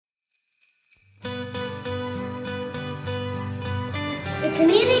It's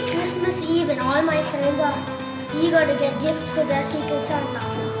nearly Christmas Eve and all my friends are eager to get gifts for their Secret Santa.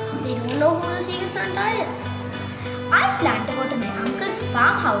 They don't know who the Secret Santa is. I plan to go to my uncle's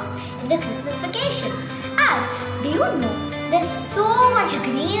farmhouse in the Christmas vacation. As do you know, there's so much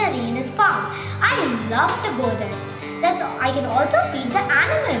greenery in his farm. I love to go there. I can also feed the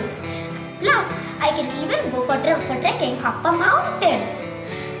animals. Plus, I can even go for trekking up a mountain.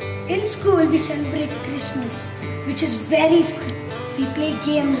 In school, we celebrate Christmas, which is very fun. We play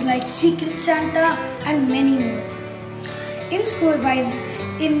games like Secret Santa and many more. In school, while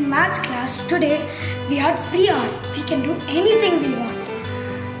in maths class today, we had free hour. We can do anything we want.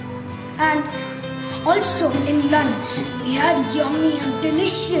 And also in lunch, we had yummy and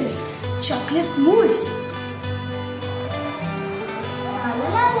delicious chocolate mousse.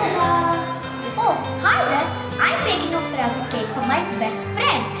 Oh, hi there. I'm baking a frog cake for my best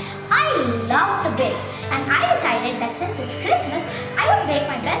friend. I love to bake, and I decided that since it's Christmas, I would bake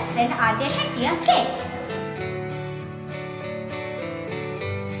my best friend Vidyashilp a cake.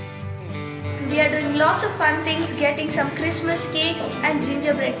 We are doing lots of fun things, getting some Christmas cakes and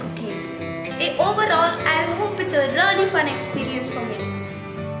gingerbread cookies. Overall, I hope it's a really fun experience for me.